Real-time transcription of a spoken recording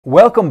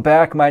Welcome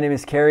back, my name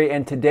is Kerry,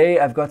 and today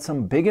I've got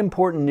some big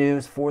important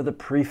news for the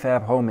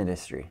prefab home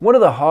industry. One of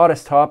the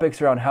hottest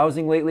topics around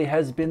housing lately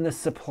has been the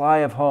supply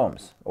of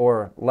homes,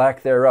 or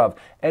lack thereof,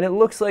 and it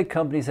looks like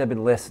companies have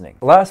been listening.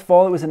 Last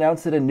fall it was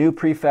announced that a new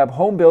prefab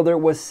home builder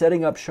was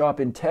setting up shop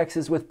in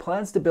Texas with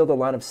plans to build a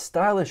line of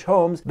stylish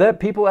homes that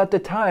people at the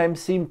time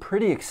seemed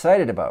pretty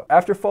excited about.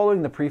 After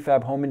following the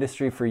prefab home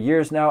industry for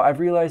years now, I've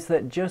realized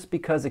that just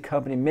because a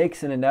company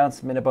makes an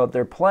announcement about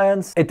their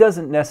plans, it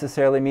doesn't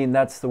necessarily mean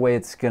that's the way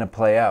it's going to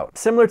play out.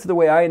 Similar to the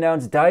way I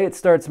announced diet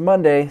starts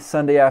Monday,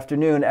 Sunday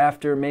afternoon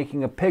after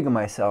making a pig of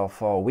myself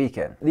all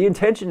weekend. The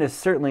intention is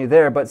certainly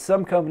there, but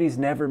some companies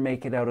never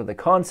make it out of the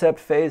concept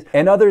phase,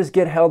 and others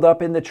get held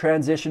up in the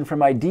transition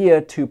from idea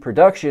to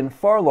production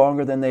far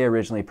longer than they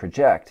originally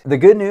project. The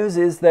good news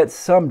is that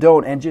some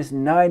don't, and just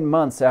 9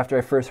 months after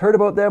I first heard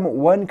about them,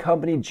 one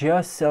company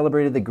just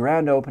celebrated the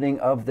grand opening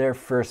of their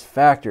first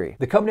factory.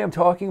 The company I'm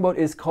talking about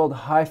is called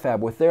Hifab,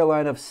 with their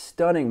line of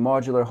stunning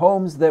modular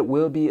homes that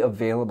will be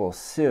available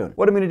soon.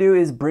 What I'm going to do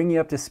is bring you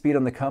up to speed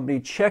on the company,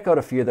 check out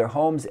a few of their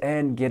homes,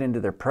 and get into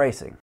their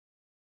pricing.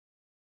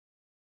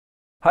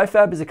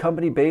 Hifab is a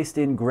company based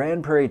in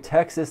Grande Prairie,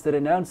 Texas that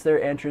announced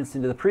their entrance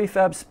into the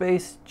prefab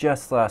space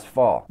just last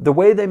fall. The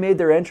way they made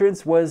their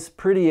entrance was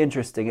pretty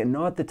interesting and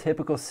not the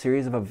typical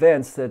series of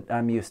events that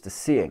I'm used to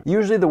seeing.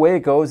 Usually the way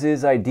it goes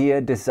is idea,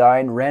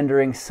 design,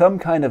 rendering, some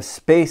kind of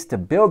space to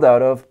build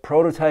out of,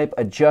 prototype,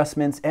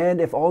 adjustments,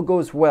 and if all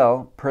goes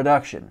well,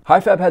 production.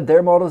 Hifab had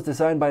their models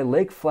designed by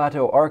Lake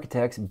Flato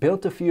architects,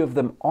 built a few of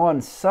them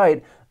on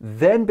site,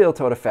 then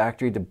built out a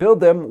factory to build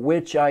them,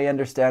 which I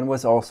understand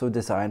was also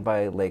designed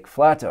by Lake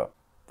Flato.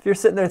 If you're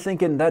sitting there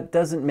thinking that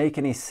doesn't make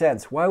any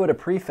sense, why would a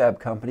prefab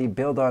company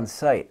build on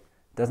site?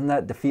 Doesn't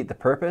that defeat the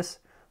purpose?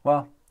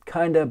 Well,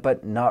 kinda,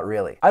 but not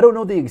really. I don't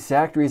know the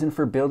exact reason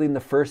for building the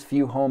first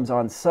few homes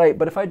on site,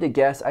 but if I had to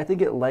guess, I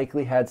think it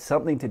likely had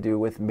something to do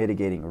with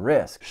mitigating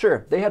risk.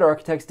 Sure, they had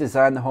architects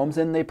design the homes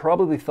and they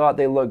probably thought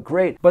they looked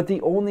great, but the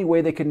only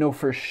way they could know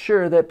for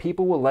sure that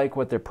people will like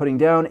what they're putting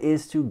down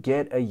is to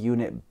get a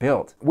unit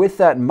built. With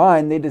that in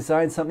mind, they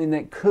designed something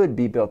that could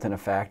be built in a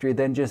factory,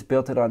 then just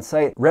built it on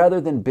site, rather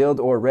than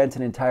build or rent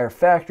an entire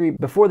factory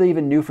before they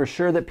even knew for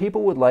sure that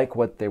people would like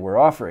what they were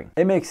offering.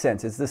 It makes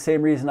sense. It's the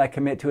same reason I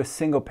commit to a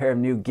single pair of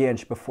new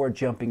Ginch before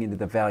jumping into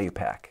the value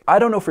pack. I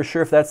don't know for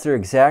sure if that's their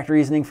exact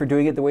reasoning for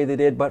doing it the way they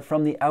did, but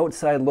from the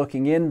outside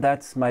looking in,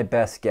 that's my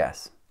best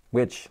guess,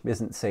 which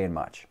isn't saying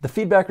much. The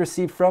feedback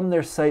received from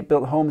their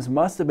site-built homes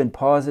must have been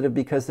positive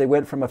because they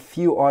went from a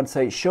few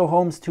on-site show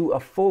homes to a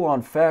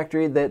full-on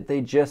factory that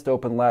they just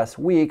opened last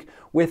week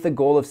with the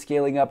goal of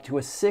scaling up to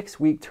a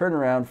 6-week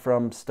turnaround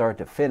from start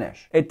to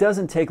finish. It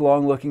doesn't take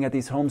long looking at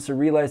these homes to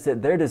realize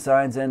that their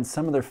designs and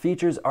some of their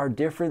features are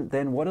different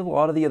than what a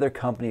lot of the other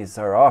companies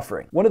are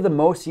offering. One of the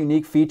most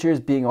unique features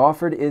being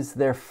offered is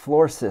their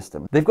floor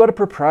system. They've got a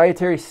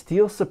proprietary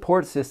steel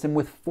support system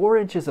with 4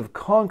 inches of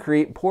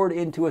concrete poured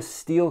into a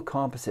steel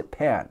composite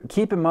pan.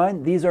 Keep in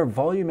mind, these are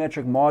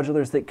volumetric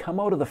modulars that come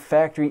out of the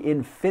factory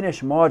in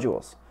finished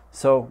modules.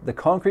 So the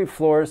concrete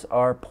floors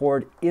are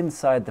poured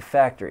inside the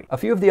factory. A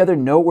few of the other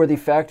noteworthy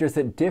factors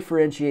that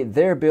differentiate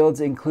their builds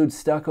include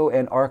stucco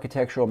and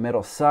architectural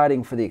metal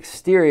siding for the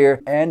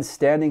exterior and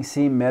standing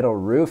seam metal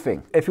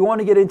roofing. If you want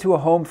to get into a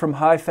home from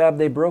Hifab,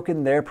 they've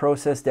broken their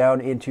process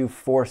down into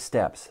 4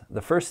 steps.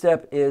 The first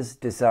step is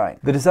design.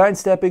 The design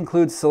step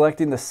includes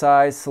selecting the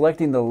size,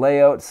 selecting the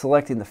layout,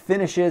 selecting the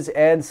finishes,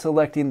 and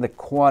selecting the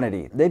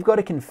quantity. They've got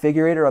a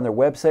configurator on their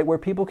website where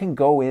people can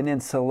go in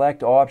and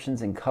select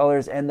options and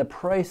colors and the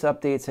price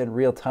updates in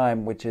real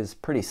time, which is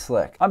pretty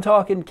slick. I'm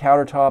talking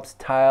countertops,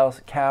 tiles,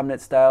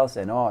 cabinet styles,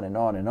 and on and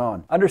on and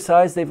on. Under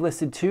size, they've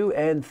listed 2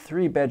 and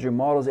 3 bedroom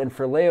models, and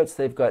for layouts,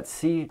 they've got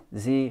C,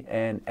 Z,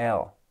 and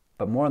L.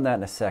 But more on that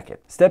in a second.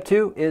 Step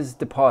 2 is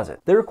deposit.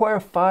 They require a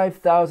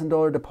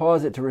 $5,000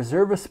 deposit to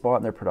reserve a spot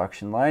in their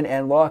production line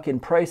and lock in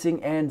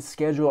pricing and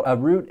schedule a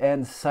route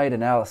and site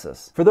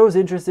analysis. For those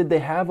interested, they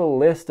have a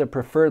list of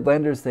preferred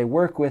lenders they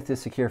work with to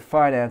secure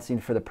financing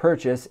for the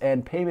purchase,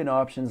 and payment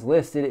options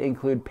listed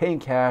include paying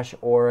cash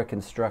or a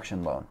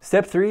construction loan.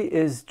 Step 3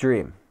 is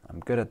dream. I'm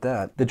good at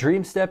that. The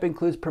dream step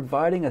includes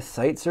providing a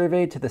site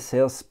survey to the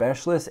sales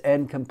specialist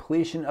and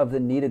completion of the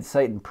needed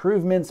site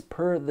improvements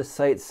per the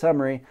site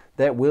summary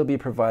that will be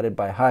provided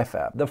by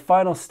Hifab. The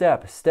final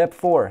step, step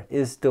 4,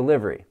 is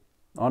delivery.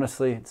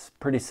 Honestly, it's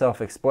pretty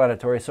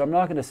self-explanatory, so I'm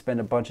not going to spend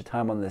a bunch of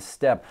time on this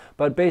step,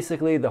 but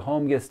basically the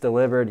home gets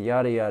delivered,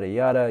 yada yada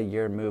yada,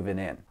 you're moving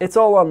in. It's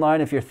all online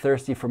if you're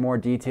thirsty for more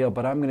detail,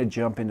 but I'm going to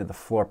jump into the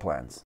floor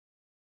plans.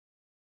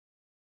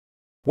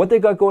 What they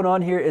got going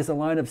on here is a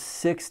line of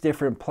 6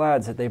 different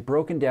plans that they've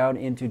broken down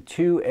into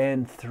 2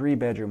 and 3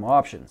 bedroom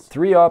options.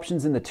 3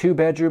 options in the 2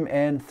 bedroom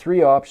and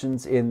 3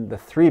 options in the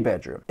 3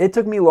 bedroom. It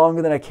took me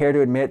longer than I care to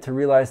admit to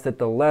realize that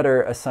the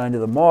letter assigned to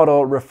the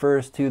model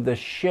refers to the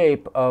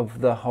shape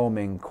of the home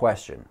in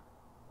question.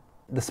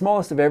 The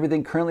smallest of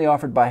everything currently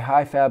offered by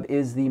Hifab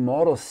is the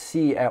Model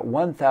C at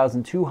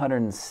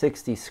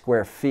 1,260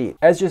 square feet.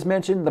 As just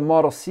mentioned, the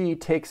Model C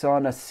takes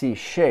on a C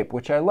shape,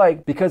 which I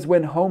like because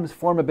when homes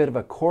form a bit of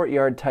a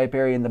courtyard type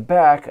area in the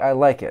back, I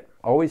like it.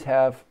 Always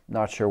have,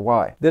 not sure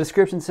why. The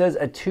description says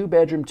a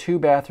 2-bedroom,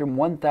 2-bathroom,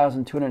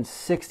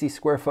 1,260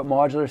 square foot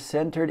modular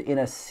centered in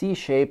a C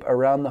shape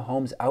around the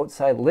home's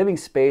outside living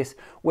space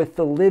with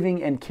the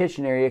living and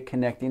kitchen area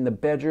connecting the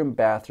bedroom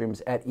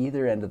bathrooms at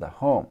either end of the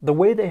home. The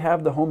way they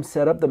have the home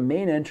set up, the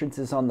main entrance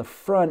is on the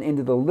front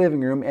into the living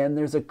room and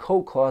there's a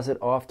coat closet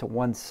off to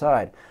one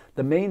side.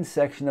 The main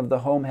section of the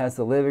home has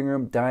the living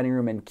room, dining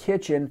room, and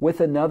kitchen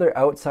with another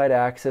outside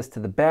access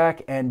to the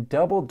back and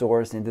double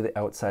doors into the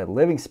outside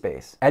living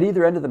space. At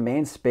either end of the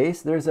main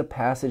space, there's a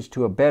passage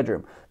to a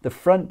bedroom. The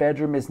front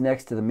bedroom is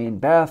next to the main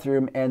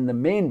bathroom and the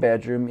main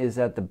bedroom is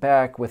at the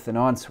back with an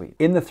ensuite.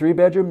 In the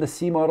 3-bedroom, the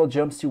C model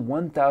jumps to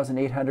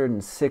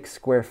 1,806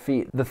 square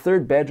feet. The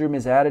 3rd bedroom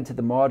is added to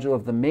the module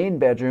of the main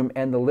bedroom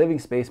and the living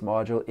space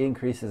module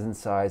increases in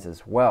size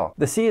as well.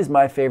 The C is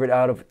my favorite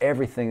out of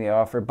everything they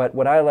offer, but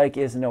what I like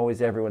isn't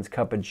always everyone's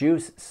cup of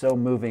juice, so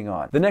moving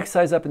on. The next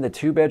size up in the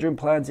 2-bedroom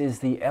plans is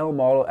the L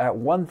model at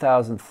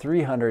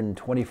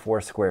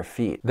 1,324 square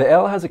feet. The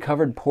L has a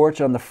covered porch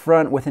on the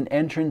front with an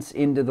entrance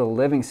into the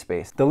living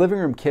space. The living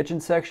room kitchen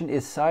section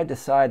is side to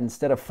side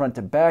instead of front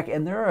to back,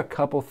 and there are a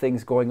couple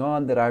things going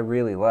on that I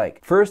really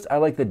like. First, I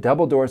like the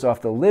double doors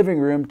off the living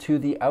room to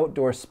the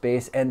outdoor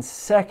space, and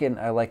second,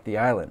 I like the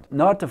island.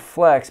 Not to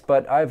flex,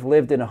 but I've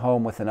lived in a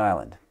home with an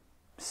island.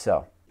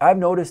 So I've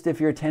noticed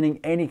if you're attending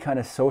any kind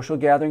of social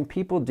gathering,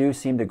 people do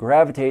seem to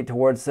gravitate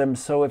towards them,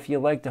 so if you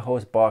like to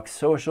host box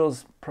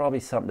socials, probably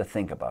something to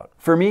think about.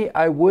 For me,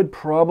 I would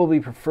probably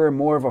prefer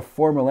more of a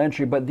formal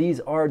entry, but these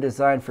are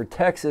designed for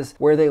Texas,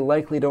 where they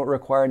likely don't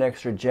require an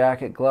extra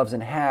jacket, gloves,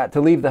 and hat to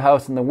leave the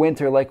house in the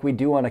winter like we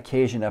do on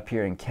occasion up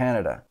here in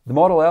Canada. The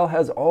Model L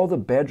has all the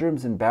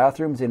bedrooms and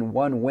bathrooms in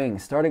one wing,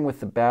 starting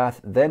with the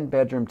bath, then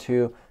bedroom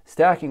 2,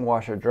 stacking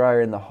washer dryer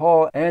in the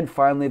hall, and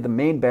finally the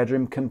main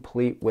bedroom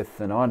complete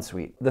with an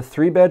ensuite. The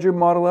 3-bedroom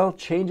Model L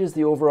changes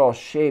the overall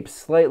shape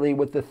slightly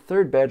with the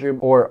 3rd bedroom,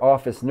 or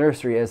office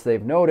nursery as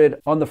they've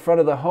noted, on the front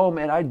of the home,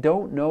 and I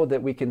don't know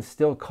that we can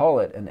still call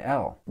it an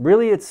L.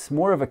 Really, it's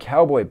more of a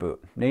cowboy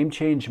boot. Name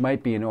change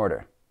might be in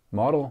order.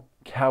 Model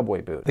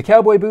cowboy boot. The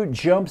cowboy boot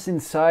jumps in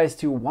size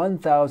to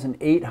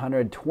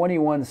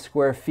 1,821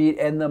 square feet,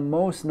 and the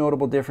most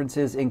notable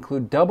differences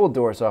include double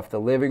doors off the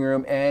living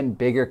room and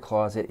bigger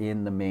closet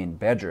in the main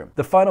bedroom.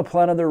 The final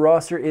plan on their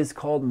roster is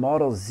called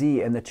Model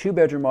Z, and the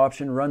 2-bedroom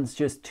option runs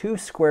just 2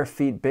 square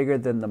feet bigger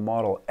than the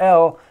Model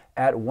L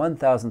at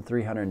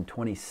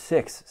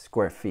 1,326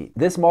 square feet.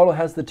 This model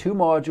has the 2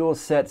 modules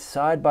set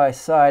side by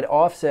side,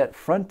 offset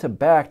front to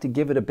back to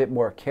give it a bit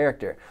more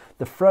character.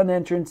 The front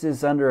entrance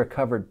is under a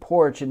covered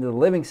porch into the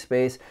living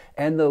space,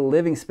 and the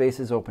living space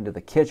is open to the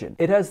kitchen.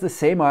 It has the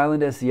same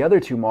island as the other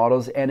 2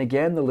 models, and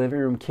again the living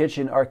room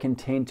kitchen are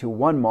contained to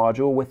one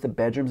module with the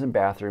bedrooms and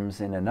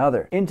bathrooms in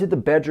another. Into the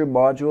bedroom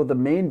module, the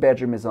main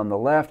bedroom is on the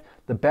left,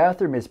 the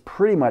bathroom is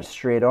pretty much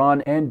straight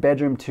on, and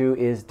bedroom 2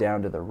 is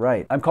down to the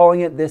right. I'm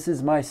calling it this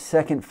is my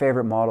second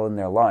favorite model in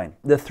their line.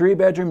 The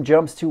 3-bedroom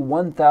jumps to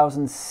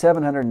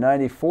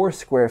 1,794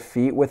 square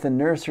feet with a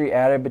nursery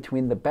added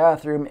between the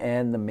bathroom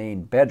and the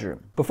main bedroom.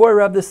 Before I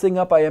wrap this thing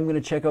up, I am going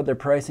to check out their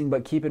pricing,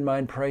 but keep in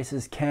mind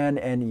prices can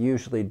and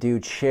usually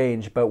do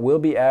change, but will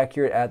be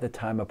accurate at the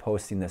time of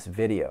posting this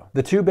video.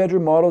 The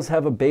 2-bedroom models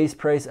have a base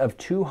price of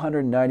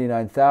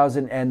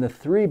 $299,000 and the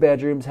 3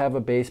 bedrooms have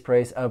a base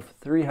price of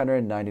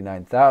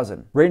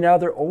 $399,000. Right now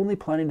they're only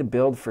planning to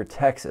build for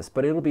Texas,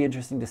 but it'll be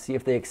interesting to see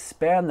if they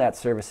expand that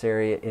service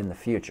area in the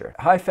future.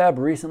 Hifab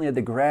recently had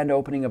the grand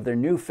opening of their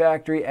new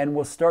factory and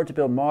will start to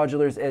build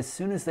modulars as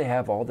soon as they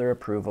have all their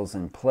approvals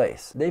in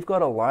place. They've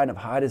got a line of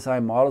high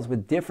design models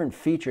with different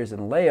features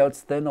and layouts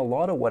than a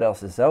lot of what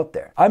else is out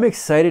there. I'm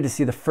excited to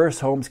see the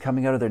first homes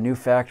coming out of their new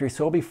factory,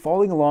 so I'll be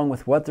following along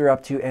with what they're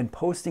up to and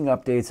posting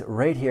updates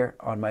right here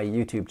on my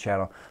YouTube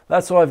channel.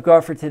 That's all I've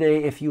got for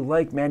today. If you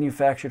like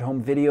manufactured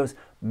home videos,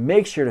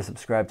 make sure to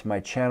subscribe to my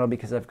channel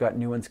because I've got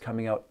new ones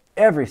coming out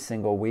every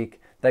single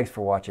week. Thanks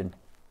for watching.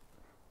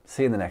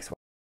 See you in the next one.